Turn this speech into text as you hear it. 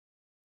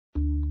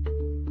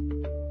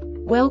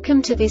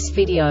Welcome to this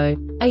video.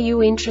 Are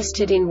you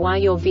interested in why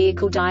your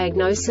vehicle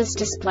diagnosis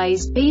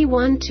displays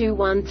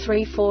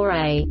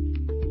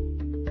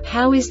B1213-4A?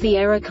 How is the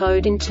error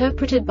code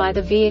interpreted by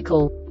the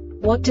vehicle?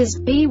 What does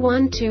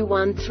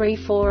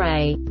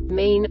B1213-4A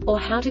mean, or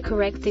how to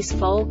correct this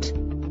fault?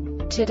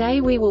 Today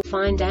we will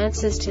find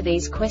answers to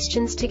these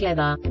questions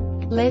together.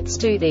 Let's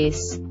do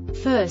this.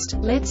 First,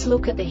 let's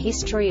look at the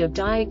history of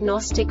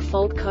diagnostic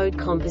fault code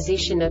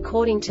composition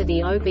according to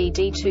the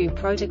OBD2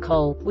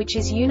 protocol, which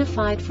is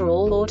unified for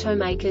all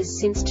automakers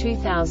since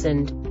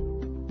 2000.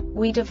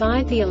 We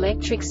divide the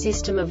electric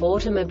system of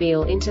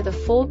automobile into the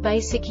four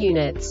basic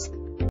units: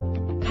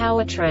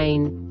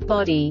 powertrain,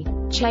 body,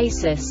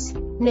 chassis,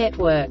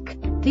 network.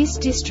 This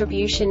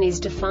distribution is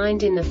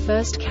defined in the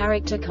first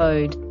character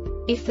code.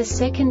 If the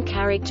second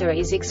character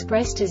is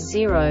expressed as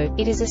 0,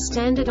 it is a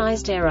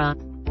standardized error.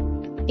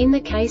 In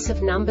the case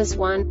of numbers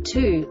 1,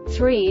 2,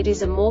 3, it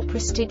is a more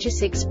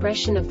prestigious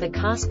expression of the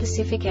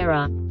car-specific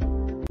error.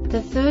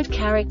 The third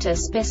character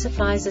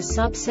specifies a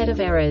subset of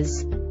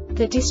errors.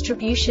 The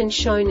distribution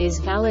shown is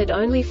valid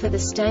only for the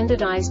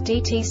standardized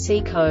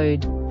DTC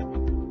code.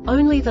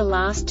 Only the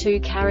last two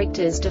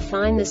characters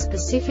define the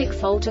specific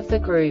fault of the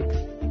group.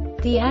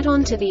 The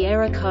add-on to the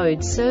error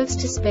code serves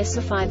to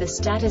specify the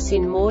status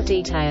in more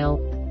detail.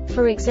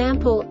 For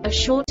example, a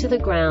short to the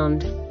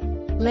ground.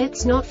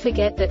 Let's not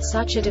forget that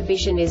such a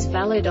division is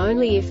valid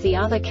only if the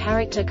other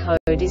character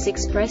code is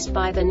expressed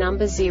by the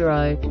number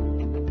 0.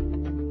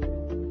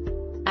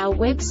 Our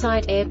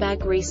website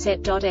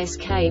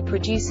airbagreset.sk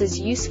produces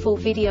useful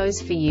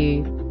videos for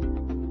you.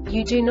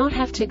 You do not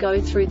have to go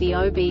through the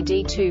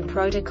OBD2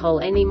 protocol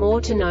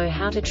anymore to know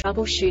how to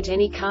troubleshoot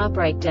any car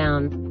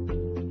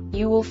breakdown.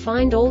 You will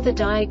find all the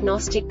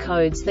diagnostic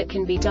codes that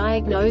can be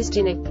diagnosed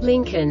in a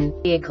Lincoln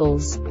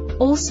vehicles.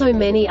 Also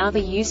many other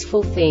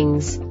useful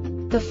things.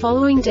 The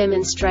following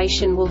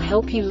demonstration will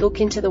help you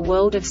look into the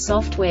world of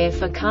software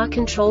for car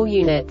control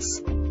units.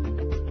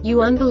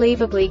 You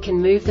unbelievably can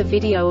move the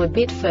video a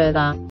bit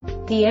further.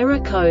 The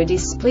error code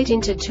is split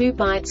into 2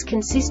 bytes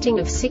consisting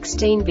of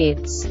 16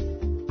 bits.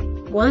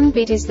 1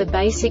 bit is the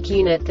basic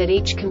unit that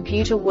each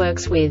computer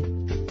works with.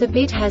 The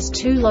bit has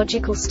 2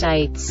 logical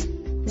states: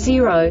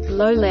 0,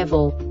 low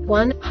level,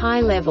 1, high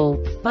level.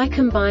 By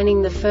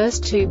combining the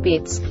first 2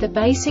 bits, the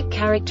basic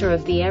character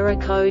of the error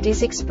code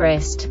is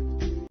expressed.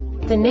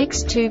 The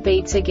next 2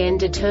 beats again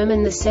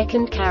determine the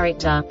second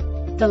character.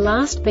 The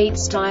last beat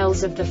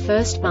styles of the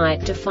first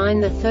byte define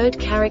the third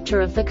character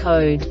of the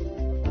code.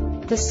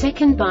 The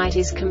second byte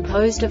is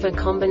composed of a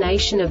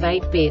combination of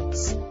 8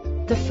 bits.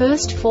 The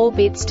first 4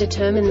 bits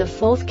determine the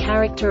fourth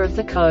character of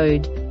the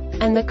code.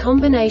 And the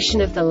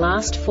combination of the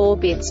last 4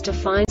 bits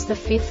defines the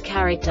fifth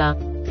character.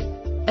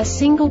 A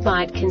single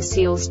byte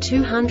conceals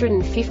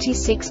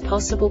 256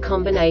 possible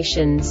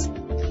combinations.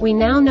 We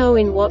now know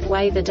in what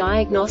way the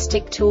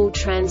diagnostic tool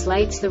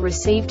translates the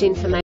received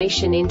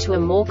information into a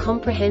more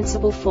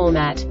comprehensible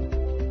format.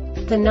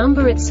 The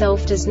number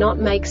itself does not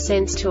make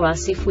sense to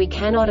us if we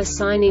cannot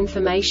assign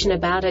information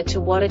about it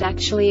to what it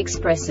actually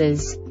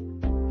expresses.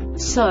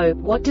 So,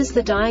 what does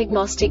the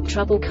Diagnostic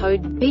Trouble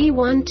Code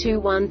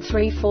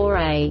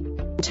B1213-4A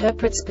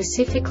interpret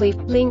specifically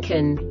for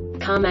Lincoln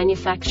car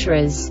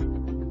manufacturers?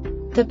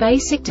 The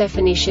basic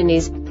definition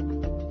is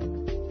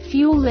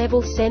fuel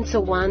level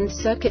sensor 1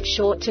 circuit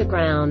short to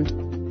ground.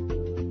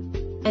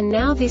 And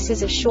now this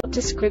is a short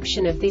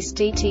description of this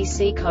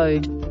DTC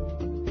code.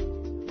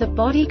 The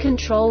body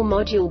control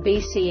module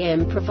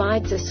BCM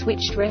provides a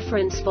switched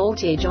reference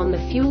voltage on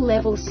the fuel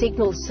level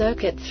signal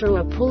circuit through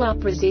a pull-up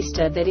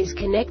resistor that is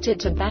connected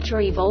to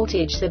battery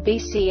voltage. The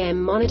BCM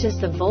monitors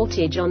the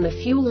voltage on the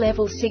fuel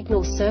level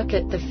signal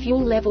circuit. The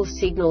fuel level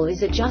signal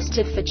is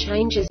adjusted for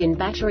changes in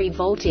battery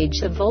voltage.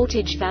 The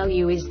voltage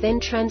value is then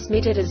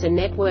transmitted as a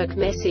network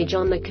message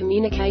on the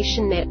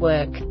communication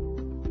network.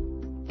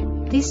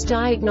 This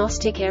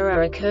diagnostic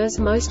error occurs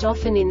most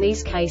often in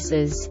these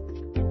cases: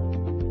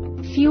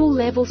 fuel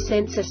level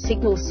sensor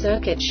signal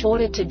circuit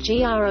shorted to ground.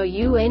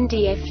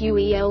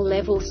 Fuel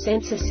level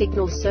sensor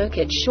signal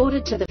circuit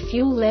shorted to the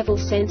fuel level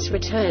sense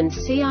return.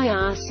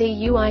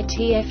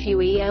 CIRCUIT.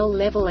 Fuel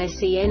level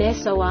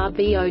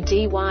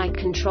s.r.o.the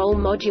control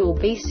module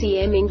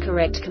BCM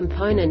incorrect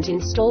component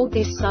installed.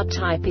 This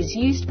subtype is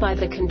used by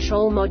the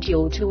control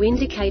module to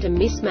indicate a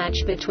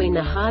mismatch between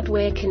the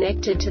hardware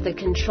connected to the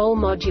control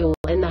module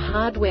and the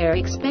hardware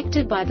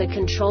expected by the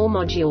control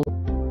module.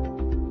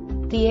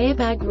 The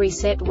Airbag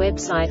Reset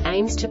website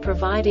aims to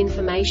provide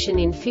information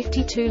in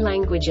 52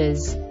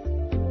 languages.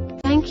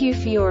 Thank you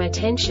for your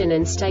attention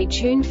and stay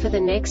tuned for the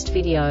next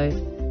video.